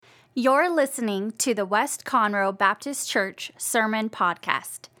You're listening to the West Conroe Baptist Church Sermon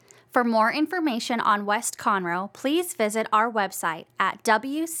Podcast. For more information on West Conroe, please visit our website at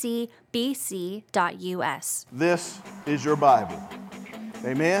wcbc.us. This is your Bible.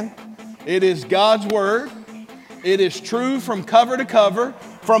 Amen? It is God's Word. It is true from cover to cover,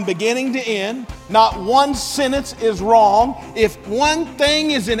 from beginning to end. Not one sentence is wrong. If one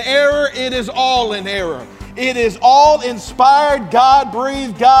thing is in error, it is all in error. It is all inspired,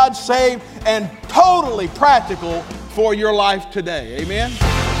 God-breathed, God-saved, and totally practical for your life today. Amen?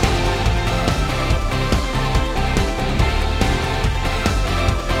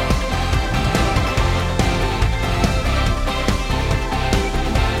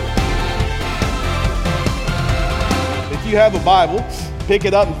 If you have a Bible, pick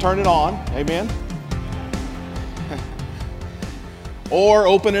it up and turn it on. Amen? Or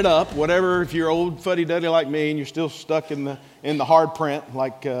open it up, whatever. If you're old fuddy-duddy like me and you're still stuck in the hard print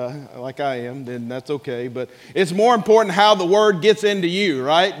like I am, then that's okay. But it's more important how the Word gets into you,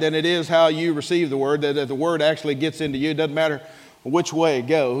 right, than it is how you receive the Word. That the Word actually gets into you. It doesn't matter which way it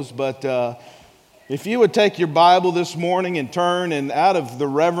goes. But if you would take your Bible this morning and turn, and out of the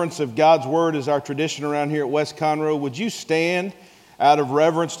reverence of God's Word is our tradition around here at West Conroe, would you stand out of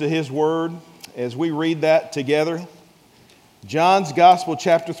reverence to His Word as we read that together? John's Gospel,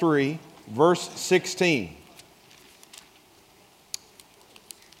 chapter 3, verse 16.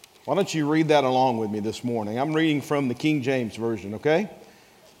 Why don't you read that along with me this morning? I'm reading from the King James Version, okay?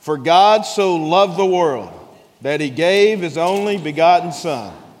 For God so loved the world that He gave His only begotten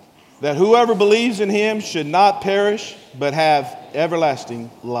Son, that whoever believes in Him should not perish, but have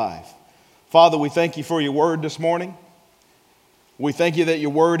everlasting life. Father, we thank You for Your Word this morning. We thank You that Your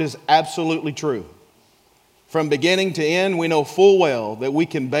Word is absolutely true. From beginning to end, we know full well that we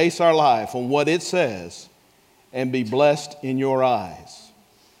can base our life on what it says and be blessed in Your eyes.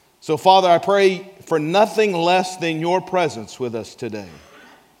 So, Father, I pray for nothing less than Your presence with us today.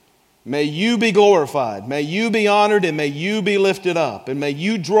 May You be glorified, may You be honored, and may You be lifted up, and may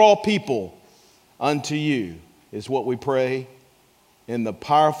You draw people unto You, is what we pray in the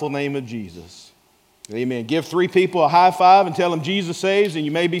powerful name of Jesus. Amen. Give 3 people a high five and tell them Jesus saves, and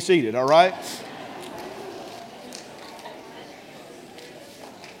you may be seated, all right?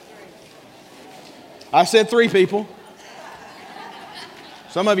 I said 3 people.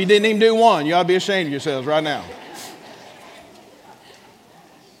 Some of you didn't even do 1. You ought to be ashamed of yourselves right now.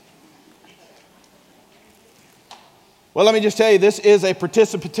 Well, let me just tell you, this is a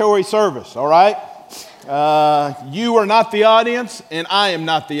participatory service, all right? You are not the audience, and I am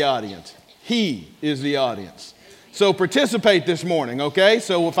not the audience. He is the audience. So participate this morning, okay?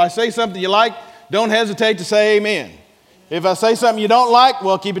 So if I say something you like, don't hesitate to say amen. If I say something you don't like,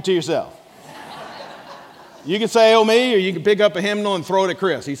 well, keep it to yourself. You can say, oh, me, or you can pick up a hymnal and throw it at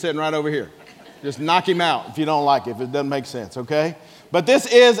Chris. He's sitting right over here. Just knock him out if you don't like it, if it doesn't make sense, okay? But this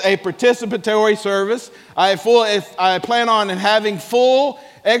is a participatory service. I plan on having full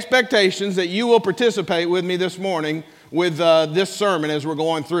expectations that you will participate with me this morning with this sermon as we're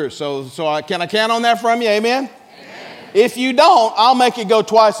going through. So can I count on that from you? Amen? Amen? If you don't, I'll make it go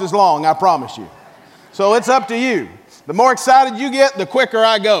twice as long, I promise you. So it's up to you. The more excited you get, the quicker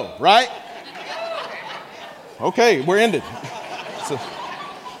I go, right? Okay, we're ended. So,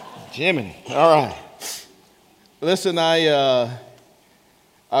 Jiminy. All right. Listen, I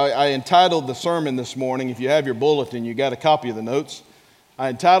entitled the sermon this morning. If you have your bulletin, you got a copy of the notes. I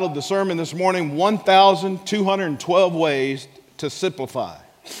entitled the sermon this morning, 1,212 Ways to Simplify.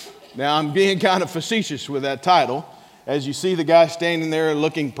 Now, I'm being kind of facetious with that title, as you see the guy standing there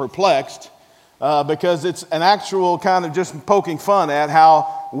looking perplexed, because it's an actual kind of just poking fun at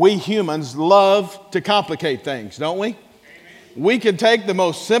how we humans love to complicate things, don't we? Amen. We can take the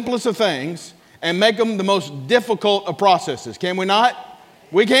most simplest of things and make them the most difficult of processes, can we not?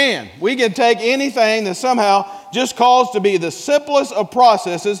 We can. We can take anything that somehow just calls to be the simplest of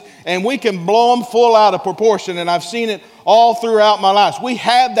processes, and we can blow them full out of proportion, and I've seen it all throughout my life. We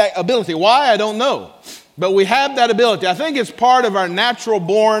have that ability. Why? I don't know. But we have that ability. I think it's part of our natural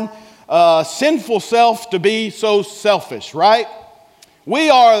born sinful self to be so selfish, right?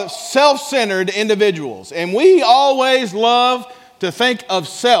 We are self-centered individuals, and we always love to think of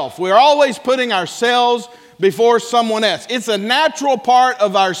self. We're always putting ourselves before someone else. It's a natural part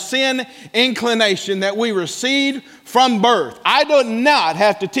of our sin inclination that we receive from birth. I did not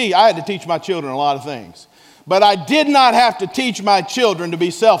have to teach. I had to teach my children a lot of things, but I did not have to teach my children to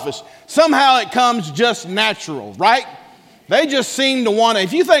be selfish. Somehow it comes just natural, right? They just seem to want to.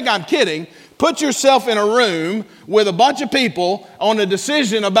 If you think I'm kidding, Put yourself in a room with a bunch of people on a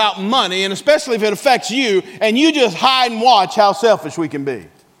decision about money, and especially if it affects you, and you just hide and watch how selfish we can be.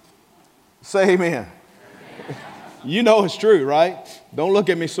 Say amen. You know it's true, right? Don't look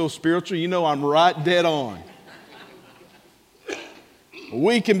at me so spiritual. You know I'm right dead on.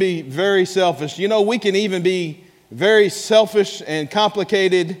 We can be very selfish. You know, we can even be very selfish and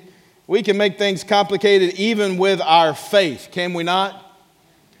complicated. We can make things complicated even with our faith, can we not?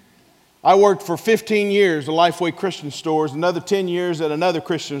 I worked for 15 years at Lifeway Christian Stores, another 10 years at another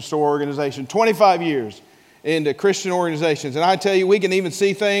Christian store organization, 25 years into Christian organizations. And I tell you, we can even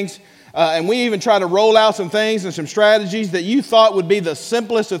see things, and we even try to roll out some things and some strategies that you thought would be the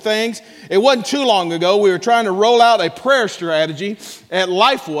simplest of things. It wasn't too long ago, we were trying to roll out a prayer strategy at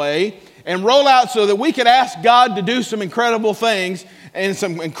Lifeway and roll out so that we could ask God to do some incredible things in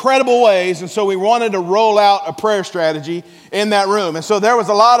some incredible ways. And so we wanted to roll out a prayer strategy in that room. And so there was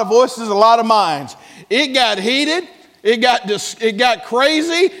a lot of voices, a lot of minds. It got heated. It got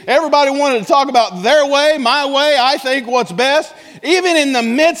crazy. Everybody wanted to talk about their way, my way, I think what's best. Even in the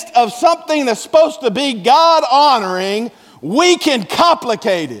midst of something that's supposed to be God-honoring, we can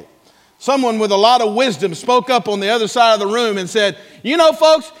complicate it. Someone with a lot of wisdom spoke up on the other side of the room and said, you know,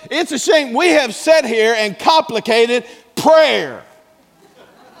 folks, it's a shame we have sat here and complicated prayer.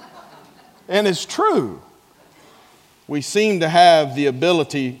 And it's true. We seem to have the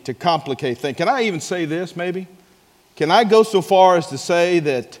ability to complicate things. Can I even say this, maybe? Can I go so far as to say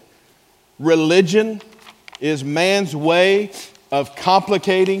that religion is man's way of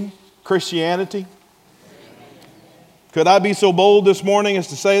complicating Christianity? Could I be so bold this morning as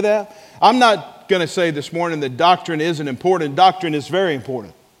to say that? I'm not going to say this morning that doctrine isn't important. Doctrine is very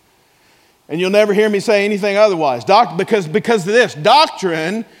important. And you'll never hear me say anything otherwise. Because of this,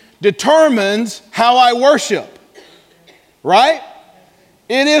 doctrine determines how I worship. Right?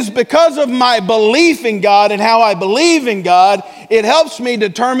 It is because of my belief in God and how I believe in God, it helps me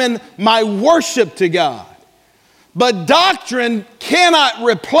determine my worship to God. But doctrine cannot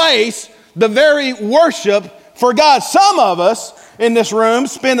replace the very worship for God. Some of us in this room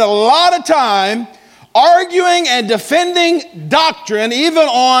spend a lot of time arguing and defending doctrine, even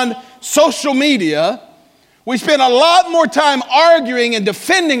on social media. We spend a lot more time arguing and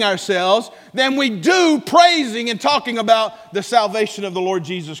defending ourselves than we do praising and talking about the salvation of the Lord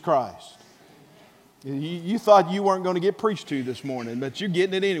Jesus Christ. You thought you weren't going to get preached to this morning, but you're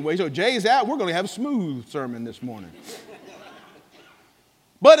getting it anyway. So Jay's out. We're going to have a smooth sermon this morning.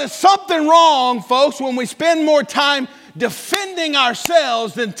 But it's something wrong, folks, when we spend more time defending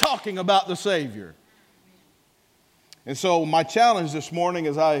ourselves than talking about the Savior. And so my challenge this morning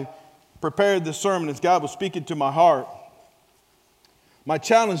as I prepared this sermon, as God was speaking to my heart, my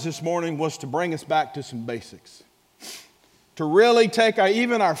challenge this morning was to bring us back to some basics. To really take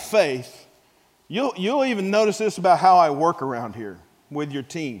even our faith. You'll even notice this about how I work around here with your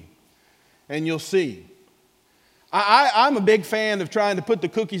team. And you'll see. I'm a big fan of trying to put the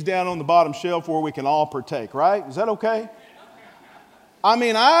cookies down on the bottom shelf where we can all partake, right? Is that okay? I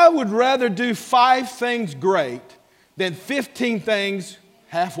mean, I would rather do 5 things great than 15 things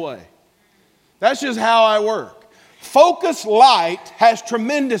halfway. That's just how I work. Focused light has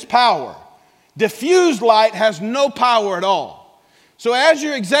tremendous power. Diffused light has no power at all. So as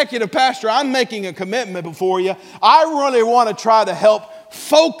your executive pastor, I'm making a commitment before you. I really want to try to help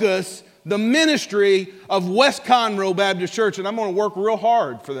focus the ministry of West Conroe Baptist Church, and I'm going to work real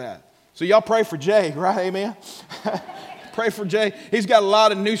hard for that. So y'all pray for Jay, right? Amen? Pray for Jay. He's got a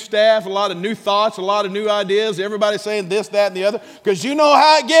lot of new staff, a lot of new thoughts, a lot of new ideas. Everybody's saying this, that, and the other. Because you know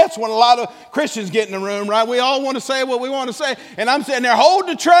how it gets when a lot of Christians get in the room, right? We all want to say what we want to say. And I'm sitting there, hold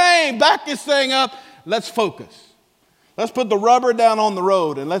the train, back this thing up. Let's focus. Let's put the rubber down on the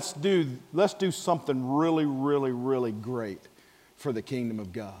road, and let's do something really, really, really great for the kingdom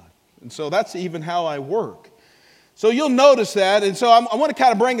of God. And so that's even how I work. So you'll notice that. And so I want to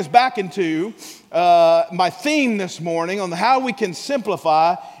kind of bring us back into my theme this morning on how we can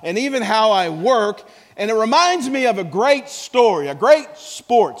simplify and even how I work. And it reminds me of a great story, a great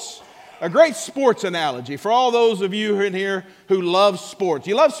sports analogy for all those of you in here who love sports.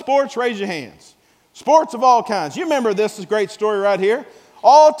 You love sports? Raise your hands. Sports of all kinds. You remember this great story right here.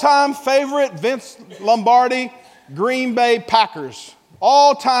 All-time favorite, Vince Lombardi, Green Bay Packers.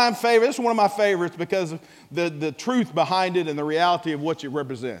 All-time favorite. This is one of my favorites because of the truth behind it and the reality of what it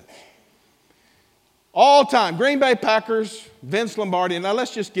represents. All-time. Green Bay Packers, Vince Lombardi. And now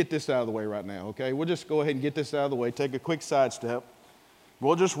let's just get this out of the way right now, okay? We'll just go ahead and get this out of the way. Take a quick sidestep.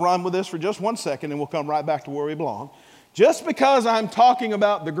 We'll just run with this for just 1 second and we'll come right back to where we belong. Just because I'm talking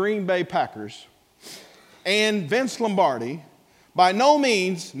about the Green Bay Packers and Vince Lombardi by no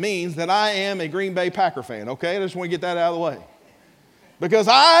means that I am a Green Bay Packer fan, okay? I just want to get that out of the way. Because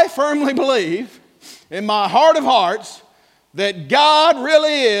I firmly believe in my heart of hearts that God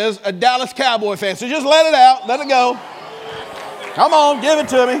really is a Dallas Cowboy fan. So just let it out. Let it go. Come on, give it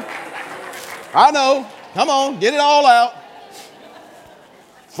to me. I know. Come on, get it all out.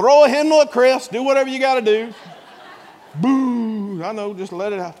 Throw a hymnal at Chris. Do whatever you got to do. Boo. I know, just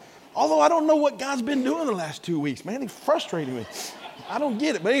let it out. Although I don't know what God's been doing the last 2 weeks. Man, he's frustrating me. I don't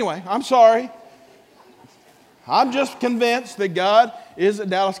get it. But anyway, I'm sorry. I'm just convinced that God is a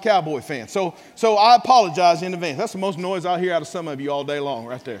Dallas Cowboy fan. So I apologize in advance. That's the most noise I'll hear out of some of you all day long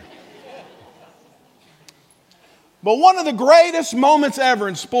right there. But one of the greatest moments ever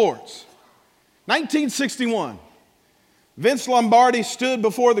in sports, 1961, Vince Lombardi stood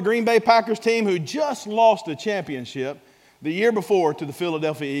before the Green Bay Packers team who just lost a championship the year before to the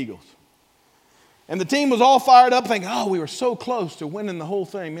Philadelphia Eagles. And the team was all fired up thinking, oh, we were so close to winning the whole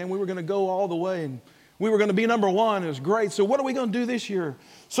thing. Man, we were going to go all the way and we were going to be number one. It was great. So what are we going to do this year?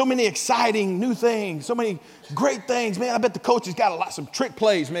 So many exciting new things, so many great things. Man, I bet the coach has got some trick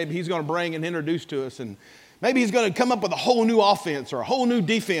plays maybe he's going to bring and introduce to us. And maybe he's going to come up with a whole new offense or a whole new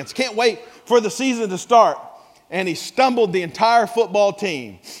defense. Can't wait for the season to start. And he stumbled the entire football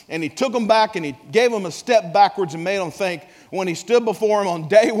team. And he took them back and he gave them a step backwards and made them think when he stood before them on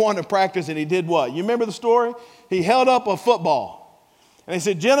day one of practice and he did what? You remember the story? He held up a football. And he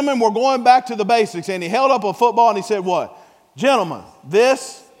said, gentlemen, we're going back to the basics. And he held up a football and he said what? Gentlemen,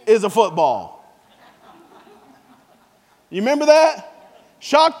 this is a football. You remember that?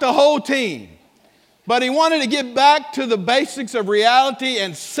 Shocked the whole team. But he wanted to get back to the basics of reality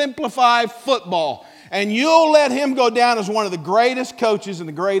and simplify football. And you'll let him go down as one of the greatest coaches and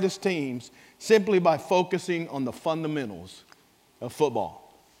the greatest teams simply by focusing on the fundamentals of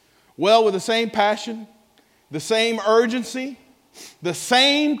football. Well, with the same passion, the same urgency, the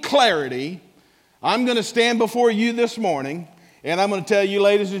same clarity, I'm going to stand before you this morning and I'm going to tell you,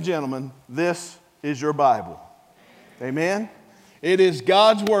 ladies and gentlemen, this is your Bible. Amen? It is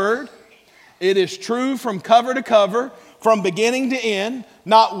God's Word. It is true from cover to cover, from beginning to end.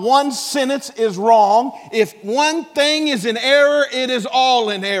 Not one sentence is wrong. If one thing is in error, it is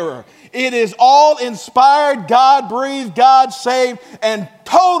all in error. It is all inspired, God-breathed, God-saved, and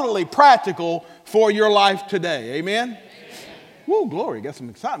totally practical for your life today. Amen? Woo, glory. Got some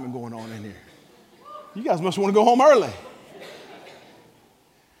excitement going on in here. You guys must want to go home early.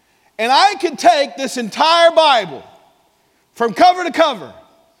 And I could take this entire Bible from cover to cover,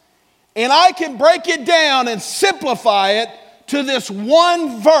 and I can break it down and simplify it to this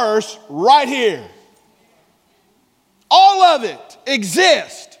one verse right here. All of it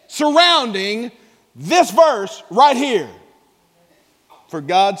exists surrounding this verse right here. For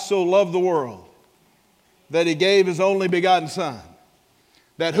God so loved the world that he gave his only begotten Son,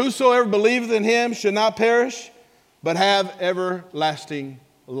 that whosoever believeth in him should not perish, but have everlasting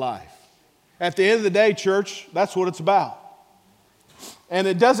life. At the end of the day, church, that's what it's about. And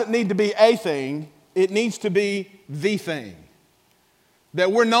it doesn't need to be a thing, it needs to be the thing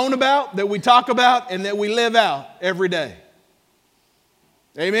that we're known about, that we talk about, and that we live out every day.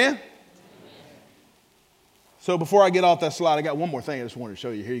 Amen? So before I get off that slide, I got one more thing I just wanted to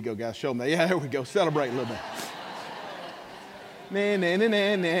show you. Here you go, guys. Show me. Yeah, here we go. Celebrate a little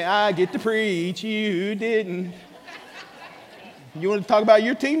bit. I get to preach. You didn't. You want to talk about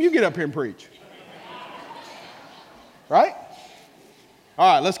your team? You get up here and preach. Right?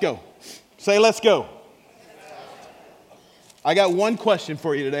 All right, let's go. Say, let's go. I got one question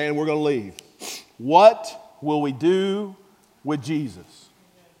for you today, and we're going to leave. What will we do with Jesus?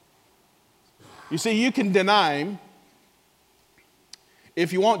 You see, you can deny him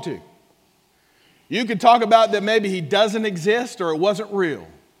if you want to. You can talk about that maybe he doesn't exist or it wasn't real.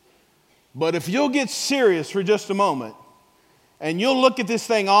 But if you'll get serious for just a moment and you'll look at this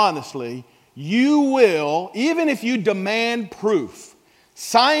thing honestly, you will, even if you demand proof,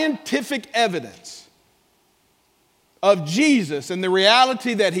 scientific evidence of Jesus and the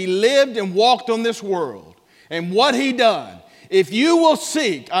reality that he lived and walked on this world and what he done, if you will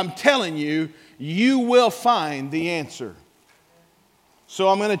seek, I'm telling you, you will find the answer. So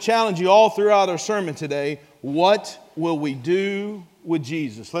I'm going to challenge you all throughout our sermon today. What will we do with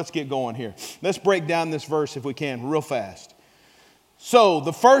Jesus? Let's get going here. Let's break down this verse if we can real fast. So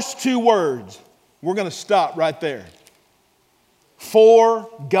the first two words, we're going to stop right there. For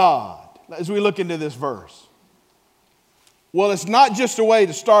God, as we look into this verse. Well, it's not just a way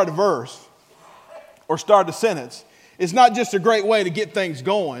to start a verse or start a sentence. It's not just a great way to get things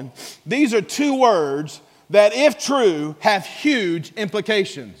going. These are two words that, if true, have huge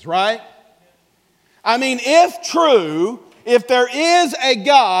implications, right? I mean, if true, if there is a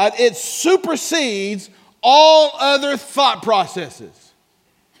God, it supersedes all other thought processes.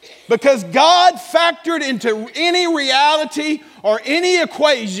 Because God factored into any reality or any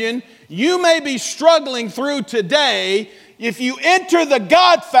equation you may be struggling through today. If you enter the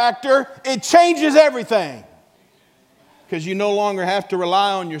God factor, it changes everything. Because you no longer have to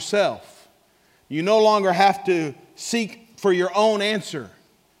rely on yourself. You no longer have to seek for your own answer.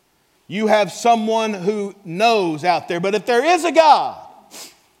 You have someone who knows out there. But if there is a God,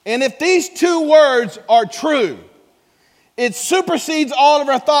 and if these two words are true, it supersedes all of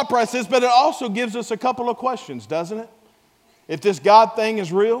our thought process, but it also gives us a couple of questions, doesn't it? If this God thing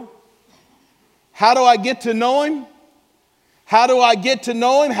is real, how do I get to know Him? How do I get to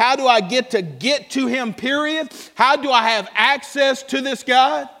know Him? How do I get to Him, period? How do I have access to this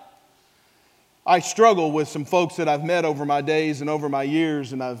God? I struggle with some folks that I've met over my days and over my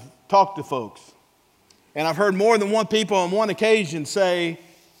years, and I've talked to folks. And I've heard more than one people on one occasion say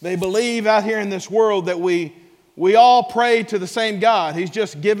they believe out here in this world that we all pray to the same God. He's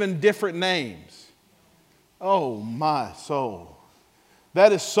just given different names. Oh, my soul.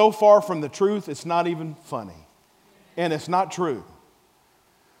 That is so far from the truth, it's not even funny. And it's not true.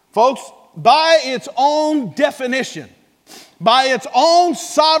 Folks, by its own definition, by its own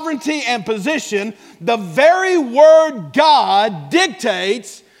sovereignty and position, the very word God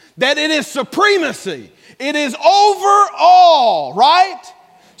dictates that it is supremacy. It is over all, right?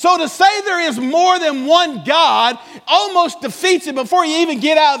 So to say there is more than one God almost defeats it before you even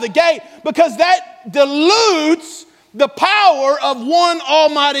get out of the gate, because that dilutes the power of one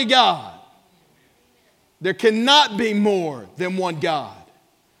almighty God. There cannot be more than one God.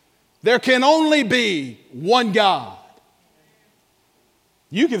 There can only be one God.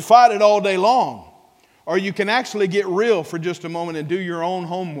 You can fight it all day long, or you can actually get real for just a moment and do your own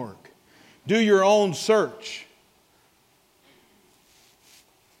homework. Do your own search.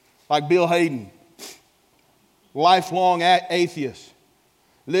 Like Bill Hayden, lifelong atheist,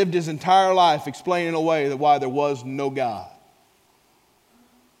 lived his entire life explaining away that why there was no God.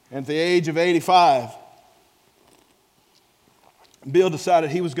 And at the age of 85, Bill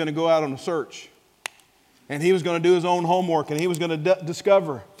decided he was going to go out on a search. And he was going to do his own homework, and he was going to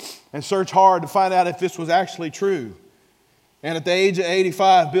discover and search hard to find out if this was actually true. And at the age of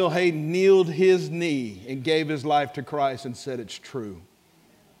 85, Bill Hayden kneeled his knee and gave his life to Christ and said, "It's true.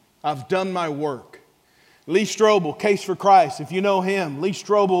 I've done my work." Lee Strobel, Case for Christ, if you know him, Lee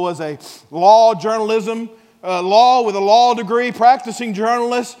Strobel was a law with a law degree, practicing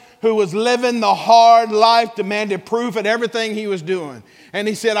journalist who was living the hard life, demanded proof at everything he was doing. And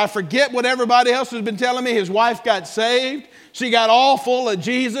he said, I forget what everybody else has been telling me. His wife got saved. She got all full of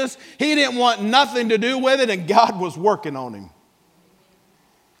Jesus. He didn't want nothing to do with it, and God was working on him.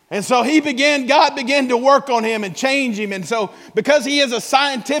 And so God began to work on him and change him. And so because he is a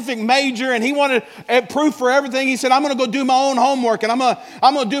scientific major and he wanted proof for everything, he said, I'm going to go do my own homework and I'm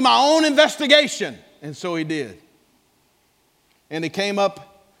going to do my own investigation. And so he did. And he came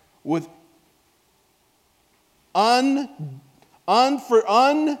up with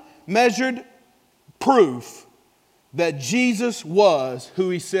unmeasured proof that Jesus was who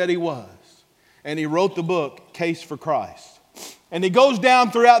he said he was. And he wrote the book, Case for Christ. And he goes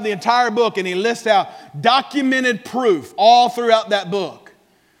down throughout the entire book and he lists out documented proof all throughout that book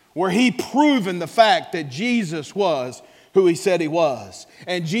where he proven the fact that Jesus was who he said he was.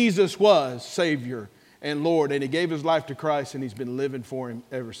 And Jesus was Savior and Lord. And he gave his life to Christ and he's been living for him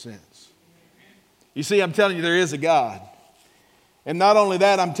ever since. You see, I'm telling you, there is a God. And not only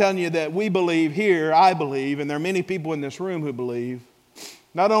that, I'm telling you that we believe here, I believe, and there are many people in this room who believe,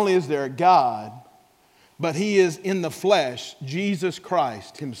 not only is there a God, but he is in the flesh, Jesus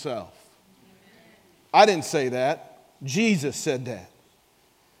Christ himself. I didn't say that. Jesus said that.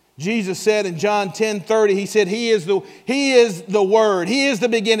 Jesus said in John 10:30, he said, He is the Word. He is the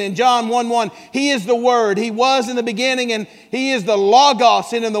beginning. John 1:1, He is the Word. He was in the beginning, and He is the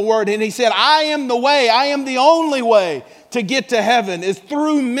Logos in the Word. And he said, I am the way. I am the only way to get to heaven is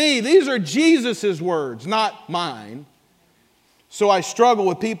through me. These are Jesus' words, not mine. So I struggle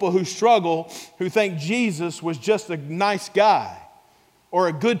with people who think Jesus was just a nice guy or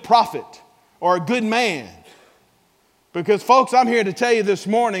a good prophet or a good man. Because folks, I'm here to tell you this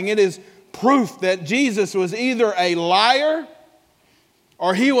morning, it is proof that Jesus was either a liar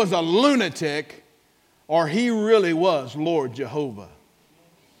or he was a lunatic or he really was Lord Jehovah.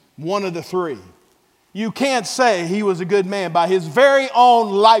 One of the three. You can't say he was a good man by his very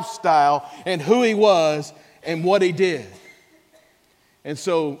own lifestyle and who he was and what he did. And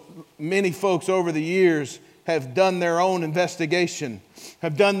so many folks over the years have done their own investigation,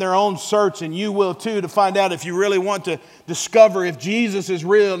 have done their own search, and you will too, to find out if you really want to discover if Jesus is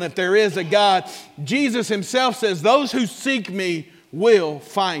real and if there is a God. Jesus himself says, those who seek me will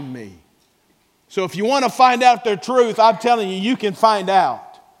find me. So if you want to find out their truth, I'm telling you, you can find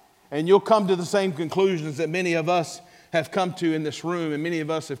out. And you'll come to the same conclusions that many of us have come to in this room and many of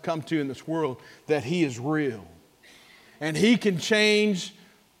us have come to in this world, that He is real. And He can change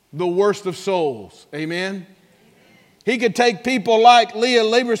the worst of souls. Amen? He could take people like Leah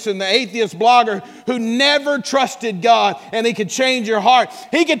Liberson, the atheist blogger who never trusted God, and He could change your heart.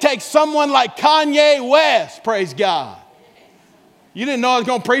 He could take someone like Kanye West, praise God. You didn't know I was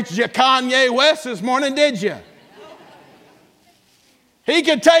going to preach to you Kanye West this morning, did you? He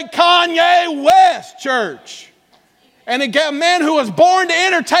could take Kanye West, church, and a man who was born to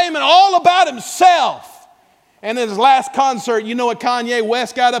entertainment, all about himself. And in his last concert, you know what Kanye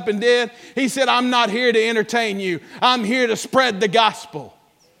West got up and did? He said, I'm not here to entertain you. I'm here to spread the gospel.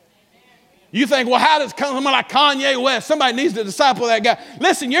 You think, well, how does someone like Kanye West, somebody needs to disciple that guy.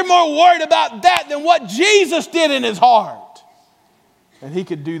 Listen, you're more worried about that than what Jesus did in his heart. And He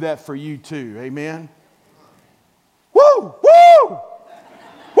could do that for you too. Amen? Woo! Woo!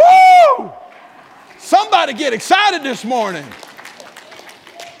 Woo! Somebody get excited this morning.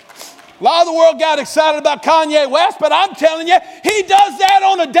 A lot of the world got excited about Kanye West, but I'm telling you, he does that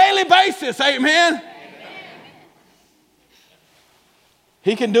on a daily basis. Amen?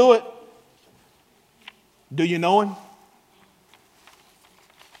 He can do it. Do you know Him?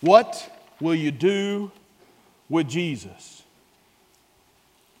 What will you do with Jesus?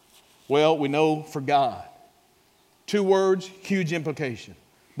 Well, we know for God. 2 words, huge implication.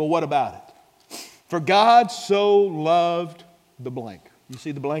 But what about it? For God so loved the blank. You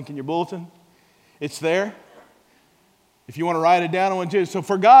see the blank in your bulletin? It's there. If you want to write it down, I want you to. So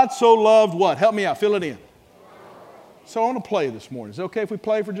for God so loved what? Help me out. Fill it in. So I want to play this morning. Is it okay if we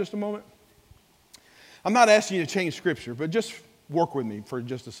play for just a moment? I'm not asking you to change Scripture, but just work with me for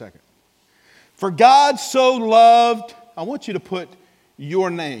just a second. For God so loved, I want you to put your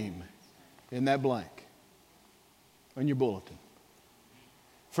name in that blank on your bulletin.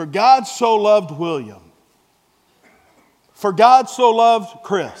 For God so loved William. For God so loved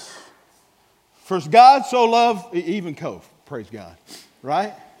Chris. For God so loved even Cove. Praise God.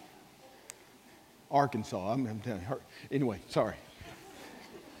 Right? Arkansas. I'm telling you. Anyway, sorry.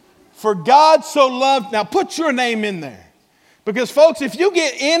 For God so loved. Now put your name in there. Because folks, if you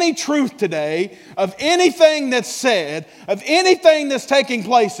get any truth today of anything that's said, of anything that's taking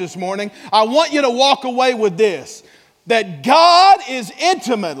place this morning, I want you to walk away with this. That God is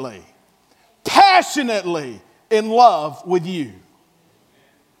intimately, passionately in love with you.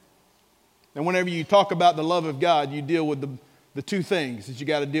 And whenever you talk about the love of God, you deal with the 2 things that you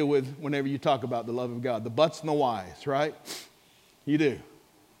got to deal with whenever you talk about the love of God. The buts and the whys, right? You do.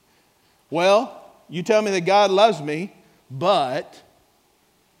 Well, you tell me that God loves me, but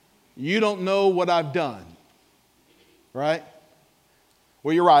you don't know what I've done. Right?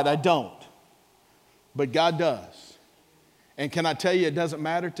 Well, you're right, I don't. But God does. And can I tell you it doesn't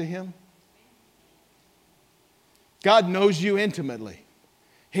matter to Him? God knows you intimately.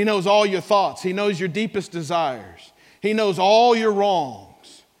 He knows all your thoughts. He knows your deepest desires. He knows all your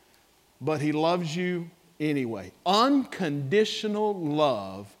wrongs. But He loves you anyway. Unconditional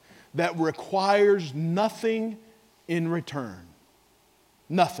love that requires nothing in return.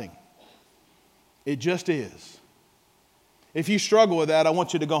 Nothing. It just is. If you struggle with that, I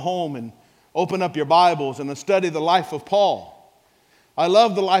want you to go home and open up your Bibles and study the life of Paul. I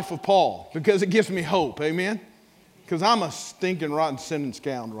love the life of Paul because it gives me hope. Amen? Because I'm a stinking, rotten, sinning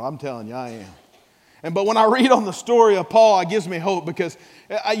scoundrel. I'm telling you, I am. But when I read on the story of Paul, it gives me hope because,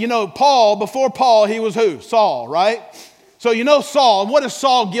 Paul, before Paul, he was who? Saul, right? So you know Saul. What is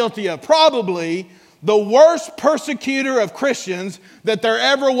Saul guilty of? Probably the worst persecutor of Christians that there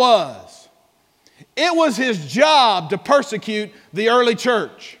ever was. It was his job to persecute the early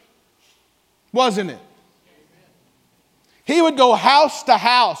church, wasn't it? He would go house to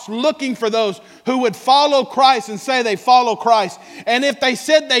house looking for those who would follow Christ and say they follow Christ. And if they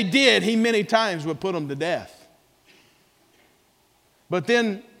said they did, he many times would put them to death. But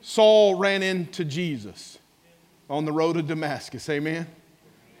then Saul ran into Jesus on the road to Damascus. Amen?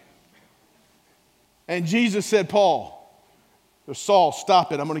 And Jesus said, Saul,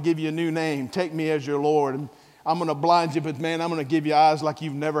 stop it. I'm going to give you a new name. Take me as your Lord. And I'm going to blind you, but man, I'm going to give you eyes like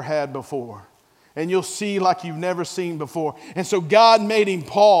you've never had before. And you'll see like you've never seen before. And so God made him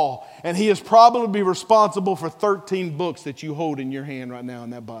Paul, and he is probably responsible for 13 books that you hold in your hand right now in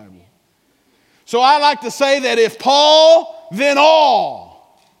that Bible. So I like to say that if Paul, then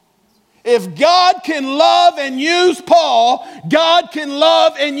all. If God can love and use Paul, God can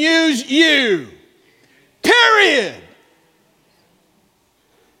love and use you. Period.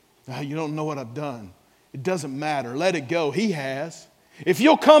 You don't know what I've done. It doesn't matter. Let it go. He has. If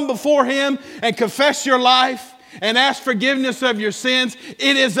you'll come before Him and confess your life and ask forgiveness of your sins,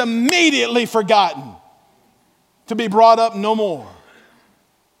 it is immediately forgotten, to be brought up no more.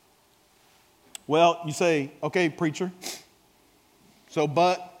 Well, you say, okay, preacher, so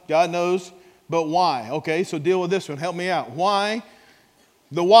but, God knows, but why? Okay, so deal with this one. Help me out. Why?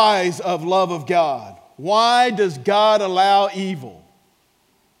 The whys of love of God. Why does God allow evil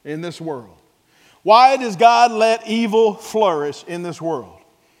in this world? Why does God let evil flourish in this world?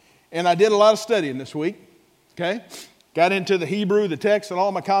 And I did a lot of studying this week, okay? Got into the Hebrew, the text, and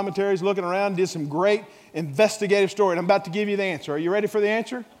all my commentaries, looking around, did some great investigative story. And I'm about to give you the answer. Are you ready for the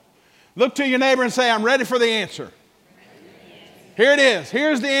answer? Look to your neighbor and say, I'm ready for the answer. Here it is.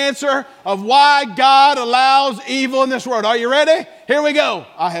 Here's the answer of why God allows evil in this world. Are you ready? Here we go.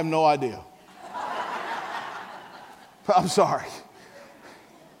 I have no idea. I'm sorry.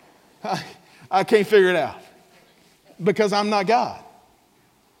 I can't figure it out because I'm not God.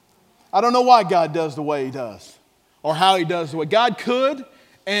 I don't know why God does the way He does or how He does the way. God could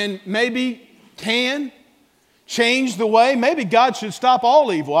and maybe can change the way. Maybe God should stop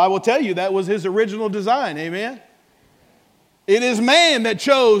all evil. I will tell you that was His original design. Amen. It is man that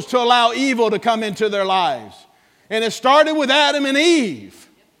chose to allow evil to come into their lives. And it started with Adam and Eve.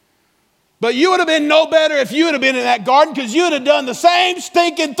 But you would have been no better if you would have been in that garden, because you would have done the same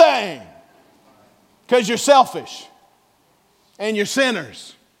stinking thing. Because you're selfish. And you're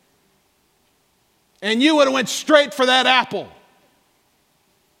sinners. And you would have went straight for that apple.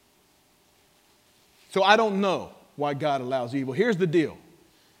 So I don't know why God allows evil. Here's the deal.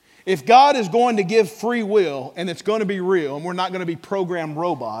 If God is going to give free will, and it's going to be real, and we're not going to be programmed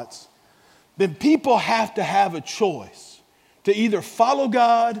robots, then people have to have a choice to either follow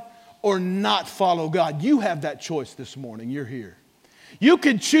God or not follow God. You have that choice this morning. You're here. You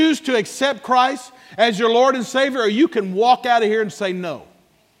can choose to accept Christ as your Lord and Savior, or you can walk out of here and say no.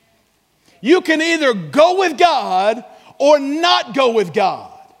 You can either go with God or not go with God.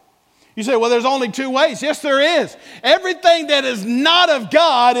 You say, well, there's only two ways. Yes, there is. Everything that is not of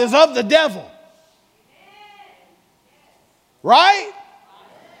God is of the devil. Right?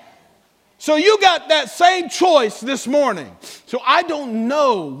 So you got that same choice this morning. So I don't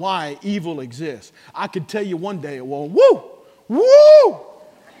know why evil exists. I could tell you one day it won't. Woo! Woo!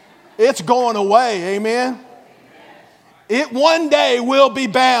 It's going away. Amen? It one day will be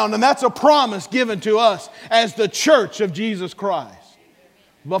bound, and that's a promise given to us as the church of Jesus Christ.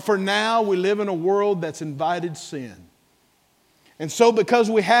 But for now, we live in a world that's invited sin. And so because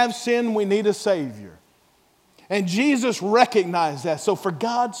we have sin, we need a Savior. And Jesus recognized that. So for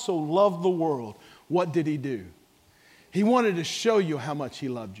God so loved the world, what did He do? He wanted to show you how much He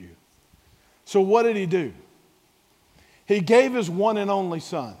loved you. So what did He do? He gave His one and only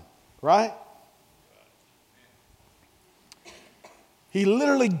Son, right? He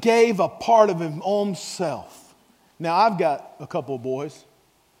literally gave a part of His own self. Now, I've got a couple of boys.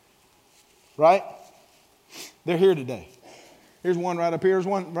 Right? They're here today. Here's one right up here. Here's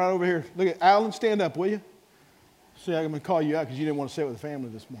one right over here. Look at Alan. Stand up, will you? See, I'm going to call you out because you didn't want to sit with the family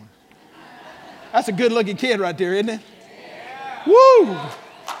this morning. That's a good-looking kid right there, isn't it? Yeah. Woo!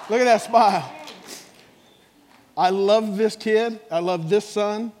 Look at that smile. I love this kid. I love this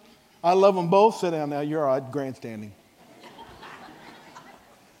son. I love them both. Sit down now. You're all right, grandstanding.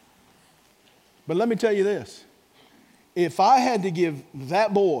 But let me tell you this. If I had to give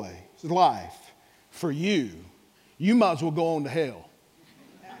that boy life for you, you might as well go on to hell.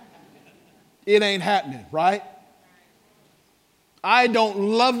 It ain't happening, right? I don't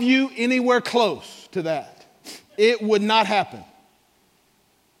love you anywhere close to that. It would not happen.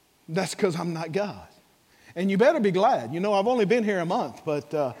 That's because I'm not God. And you better be glad. You know, I've only been here a month,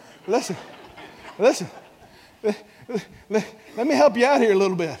 but listen, let me help you out here a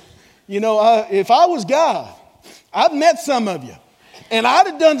little bit. You know, if I was God, I've met some of you, and I'd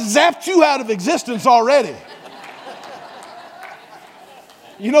have done zapped you out of existence already.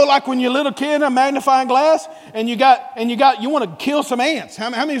 You know, like when you're a little kid in a magnifying glass and you want to kill some ants. How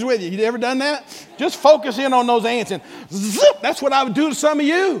many's with you? You ever done that? Just focus in on those ants and zip. That's what I would do to some of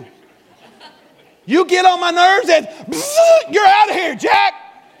you. You get on my nerves and you're out of here, Jack.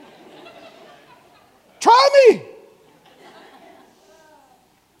 Try me.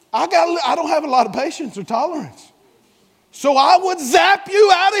 I don't have a lot of patience or tolerance. So I would zap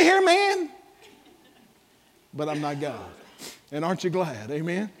you out of here, man. But I'm not God. And aren't you glad?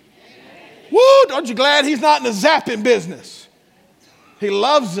 Amen? Woo! Aren't you glad He's not in the zapping business? He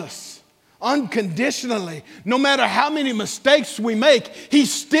loves us unconditionally. No matter how many mistakes we make, He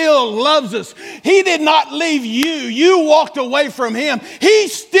still loves us. He did not leave you. You walked away from Him. He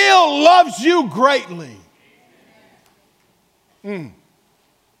still loves you greatly.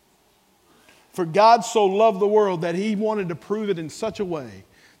 For God so loved the world that he wanted to prove it in such a way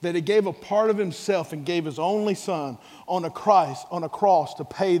that he gave a part of himself and gave his only son on a cross to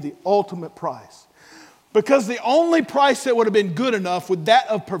pay the ultimate price. Because the only price that would have been good enough was that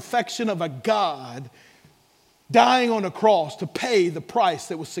of perfection of a God dying on a cross to pay the price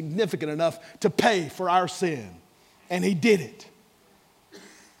that was significant enough to pay for our sin. And he did it.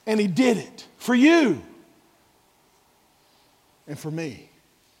 And he did it for you and for me.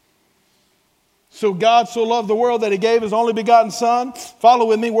 So God so loved the world that he gave his only begotten son. Follow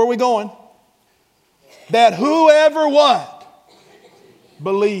with me, where are we going? That whoever what?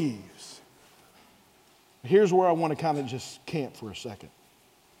 Believes. Here's where I want to kind of just camp for a second.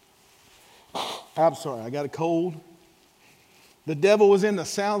 I'm sorry, I got a cold. The devil was in the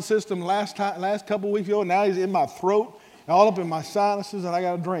sound system last couple weeks ago, and now he's in my throat, all up in my sinuses, and I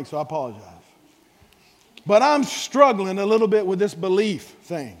got a drink, so I apologize. But I'm struggling a little bit with this belief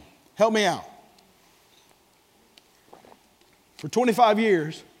thing. Help me out. For 25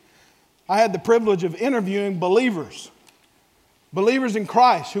 years, I had the privilege of interviewing believers in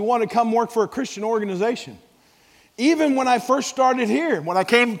Christ who want to come work for a Christian organization. Even when I first started here, when I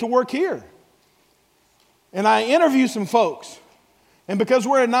came to work here. And I interviewed some folks. And because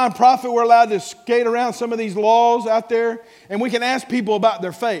we're a nonprofit, we're allowed to skate around some of these laws out there, and we can ask people about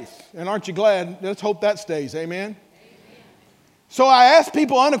their faith. And aren't you glad? Let's hope that stays. Amen? So I asked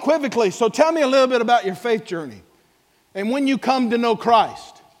people unequivocally, so tell me a little bit about your faith journey and when you come to know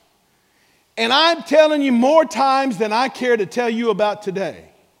Christ. And I'm telling you more times than I care to tell you about today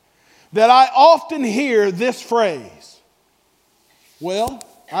that I often hear this phrase, well,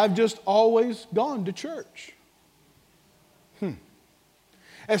 I've just always gone to church.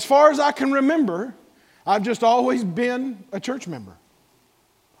 As far as I can remember, I've just always been a church member.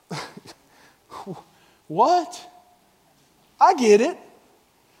 What? I get it.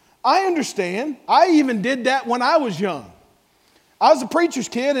 I understand. I even did that when I was young. I was a preacher's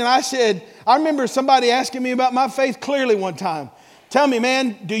kid, and I remember somebody asking me about my faith clearly one time. Tell me,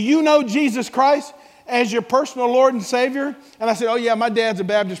 man, do you know Jesus Christ as your personal Lord and Savior? And I said, oh yeah, my dad's a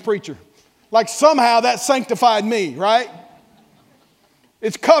Baptist preacher. Like somehow that sanctified me, right?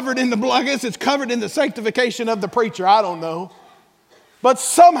 It's covered in the blood. I guess it's covered in the sanctification of the preacher. I don't know. But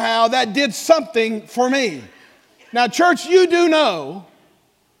somehow that did something for me. Now, church, you do know,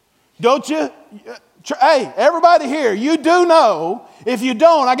 don't you? Hey, everybody here, you do know. If you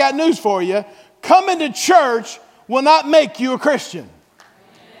don't, I got news for you. Coming to church will not make you a Christian.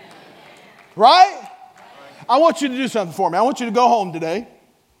 Right? I want you to do something for me. I want you to go home today.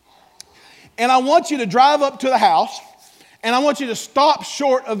 And I want you to drive up to the house. And I want you to stop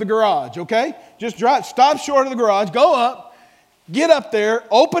short of the garage, okay? Just stop short of the garage. Go up. Get up there.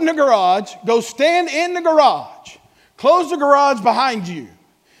 Open the garage. Go stand in the garage. Close the garage behind you.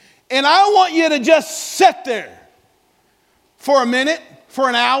 And I want you to just sit there for a minute, for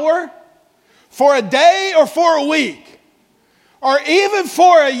an hour, for a day, or for a week, or even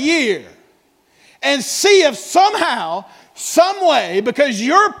for a year, and see if somehow, some way, because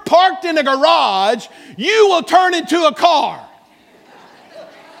you're parked in a garage, you will turn into a car.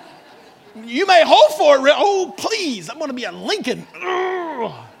 You may hope for it. Oh, please, I'm going to be a Lincoln.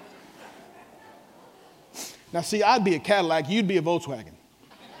 Ugh. Now, see, I'd be a Cadillac. You'd be a Volkswagen.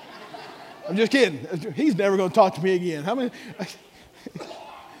 I'm just kidding. He's never going to talk to me again. How many?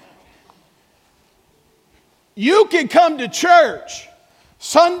 You can come to church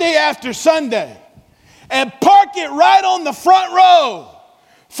Sunday after Sunday and park it right on the front row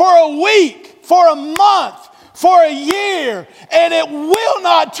for a week, for a month, for a year, and it will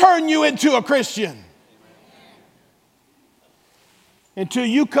not turn you into a Christian until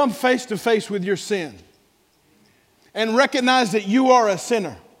you come face to face with your sin and recognize that you are a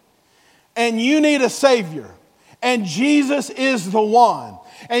sinner and you need a Savior, and Jesus is the one,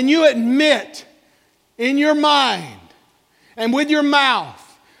 and you admit in your mind and with your mouth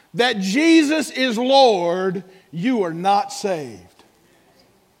that Jesus is Lord, you are not saved.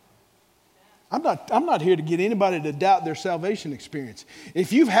 I'm not here to get anybody to doubt their salvation experience.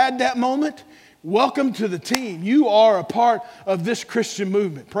 If you've had that moment, welcome to the team. You are a part of this Christian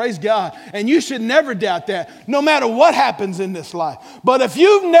movement. Praise God. And you should never doubt that, no matter what happens in this life. But if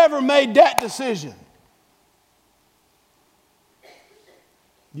you've never made that decision,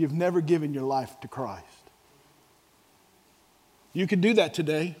 you've never given your life to Christ. You can do that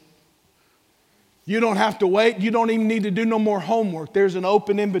today. You don't have to wait. You don't even need to do no more homework. There's an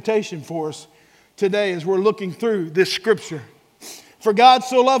open invitation for us today as we're looking through this scripture. For God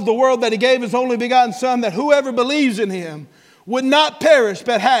so loved the world that he gave his only begotten Son, that whoever believes in him would not perish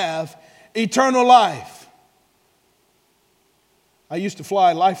but have eternal life. I used to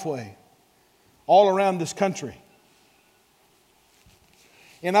fly Lifeway all around this country.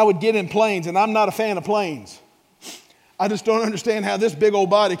 And I would get in planes, and I'm not a fan of planes. I just don't understand how this big old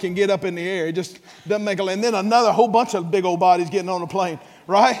body can get up in the air. It just doesn't make a... And then another whole bunch of big old bodies getting on a plane,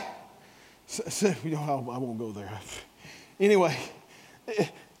 right? I won't go there. Anyway,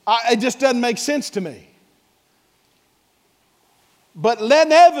 it just doesn't make sense to me. But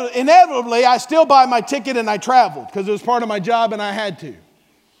inevitably, I still buy my ticket and I traveled because it was part of my job and I had to.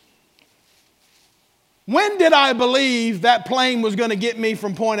 When did I believe that plane was going to get me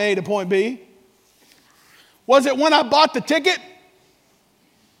from point A to point B? Was it when I bought the ticket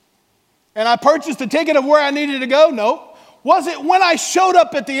and I purchased the ticket of where I needed to go? No. Was it when I showed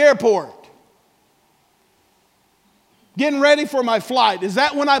up at the airport getting ready for my flight? Is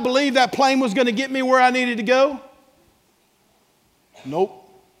that when I believed that plane was going to get me where I needed to go? Nope.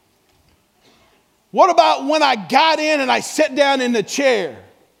 What about when I got in and I sat down in the chair?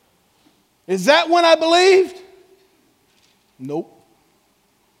 Is that when I believed? Nope.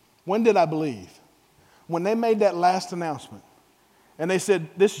 When did I believe? When they made that last announcement and they said,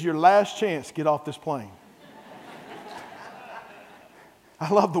 this is your last chance to get off this plane.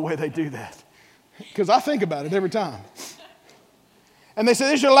 I love the way they do that because I think about it every time. And they said,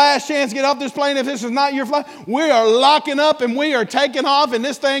 this is your last chance to get off this plane. If this is not your flight, we are locking up and we are taking off and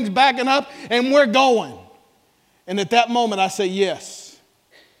this thing's backing up and we're going. And at that moment I say, yes.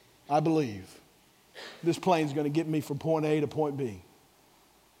 I believe this plane's going to get me from point A to point B.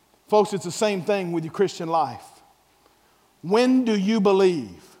 Folks, it's the same thing with your Christian life. When do you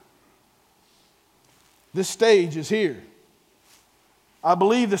believe? This stage is here. I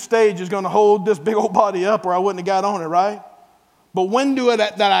believe the stage is going to hold this big old body up or I wouldn't have got on it, right? But when do it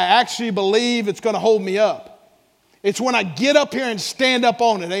that I actually believe it's going to hold me up? It's when I get up here and stand up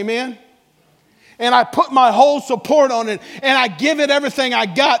on it, amen? And I put my whole support on it, and I give it everything I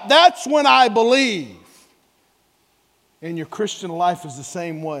got. That's when I believe. And your Christian life is the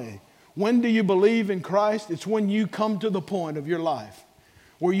same way. When do you believe in Christ? It's when you come to the point of your life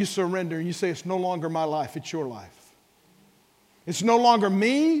where you surrender and you say, it's no longer my life, it's your life. It's no longer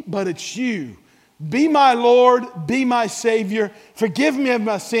me, but it's you. Be my Lord, be my Savior. Forgive me of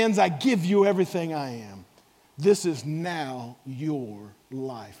my sins. I give you everything I am. This is now your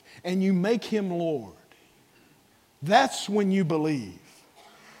life. And you make him Lord. That's when you believe.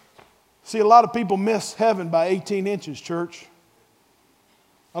 See, a lot of people miss heaven by 18 inches, church.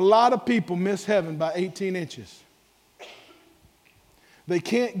 A lot of people miss heaven by 18 inches. They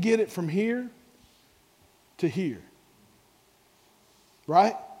can't get it from here to here.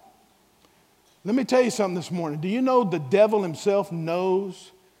 Right? Let me tell you something this morning. Do you know the devil himself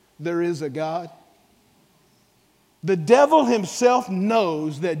knows there is a God? The devil himself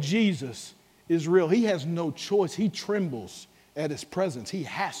knows that Jesus is real. He has no choice. He trembles at his presence. He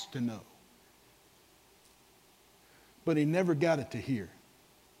has to know. But he never got it to hear.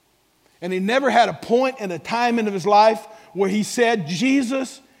 And he never had a point and a time in his life where he said,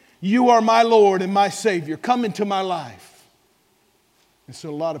 Jesus, you are my Lord and my Savior. Come into my life. And so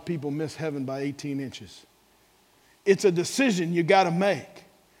a lot of people miss heaven by 18 inches. It's a decision you got to make.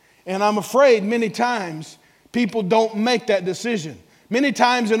 And I'm afraid many times people don't make that decision. Many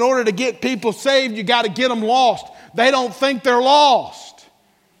times in order to get people saved, you got to get them lost. They don't think they're lost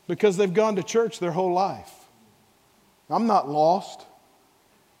because they've gone to church their whole life. I'm not lost.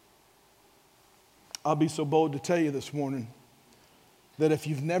 I'll be so bold to tell you this morning that if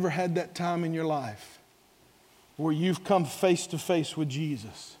you've never had that time in your life where you've come face to face with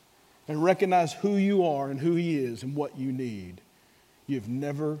Jesus and recognize who you are and who he is and what you need, you've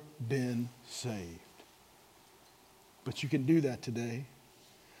never been saved. But you can do that today.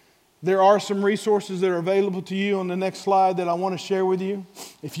 There are some resources that are available to you on the next slide that I want to share with you.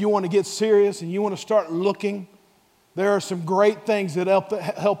 If you want to get serious and you want to start looking, there are some great things that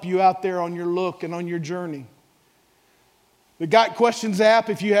help you out there on your look and on your journey. The Got Questions app,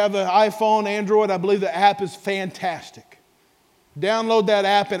 if you have an iPhone, Android, I believe the app is fantastic. Download that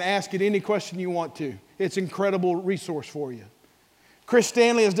app and ask it any question you want to. It's an incredible resource for you. Chris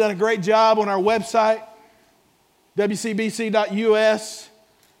Stanley has done a great job on our website, wcbc.us.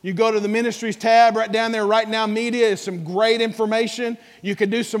 You go to the ministries tab right down there, Right Now Media is some great information. You can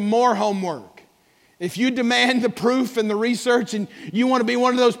do some more homework. If you demand the proof and the research and you want to be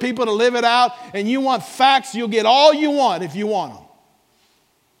one of those people to live it out and you want facts, you'll get all you want if you want them.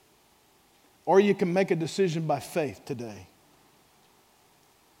 Or you can make a decision by faith today.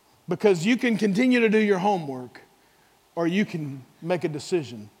 Because you can continue to do your homework or you can make a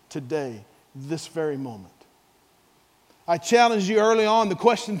decision today, this very moment. I challenged you early on. The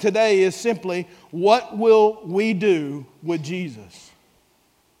question today is simply, what will we do with Jesus?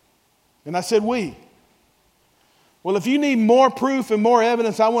 And I said, we. Well, if you need more proof and more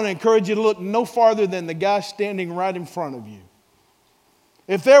evidence, I want to encourage you to look no farther than the guy standing right in front of you.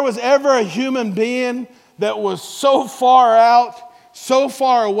 If there was ever a human being that was so far out, so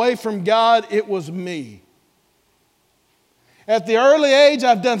far away from God, it was me. At the early age,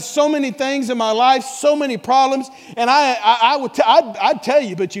 I've done so many things in my life, so many problems, and I'd tell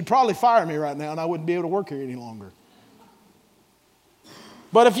you, but you'd probably fire me right now, and I wouldn't be able to work here any longer.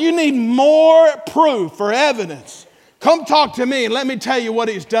 But if you need more proof or evidence, come talk to me and let me tell you what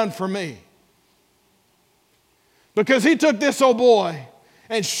He's done for me. Because He took this old boy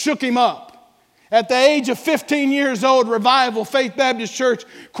and shook him up. At the age of 15 years old, Revival Faith Baptist Church,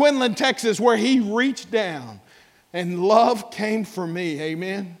 Quinlan, Texas, where he reached down and love came for me.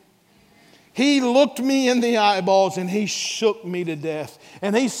 Amen. He looked me in the eyeballs and He shook me to death.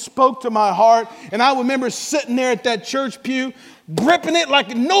 And He spoke to my heart. And I remember sitting there at that church pew, gripping it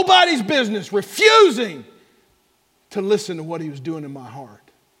like nobody's business, refusing to listen to what He was doing in my heart.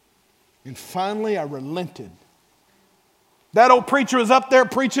 And finally, I relented. That old preacher was up there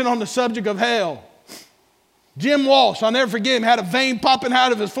preaching on the subject of hell. Jim Walsh, I'll never forget him, had a vein popping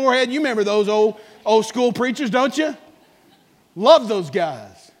out of his forehead. You remember those old school preachers, don't you? Love those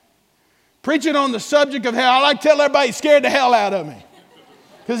guys. Preaching on the subject of hell. I like to tell everybody he scared the hell out of me.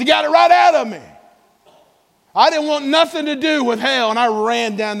 Because he got it right out of me. I didn't want nothing to do with hell. And I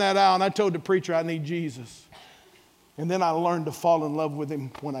ran down that aisle and I told the preacher I need Jesus. And then I learned to fall in love with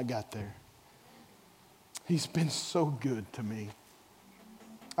Him when I got there. He's been so good to me.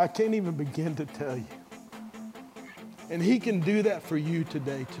 I can't even begin to tell you. And He can do that for you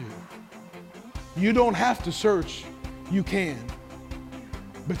today too. You don't have to search. You can.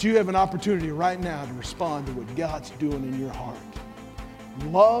 But you have an opportunity right now to respond to what God's doing in your heart.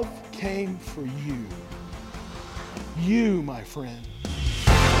 Love came for you. You, my friend.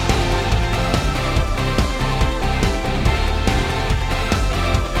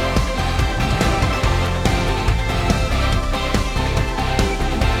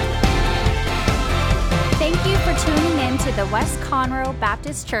 Thank you for tuning in to the West Conroe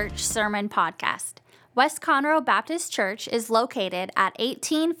Baptist Church Sermon Podcast. West Conroe Baptist Church is located at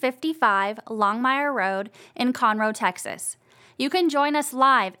 1855 Longmire Road in Conroe, Texas. You can join us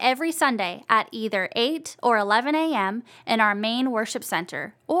live every Sunday at either 8 or 11 a.m. in our main worship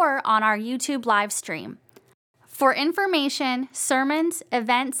center or on our YouTube live stream. For information, sermons,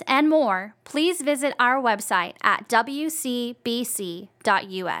 events, and more, please visit our website at wcbc.us.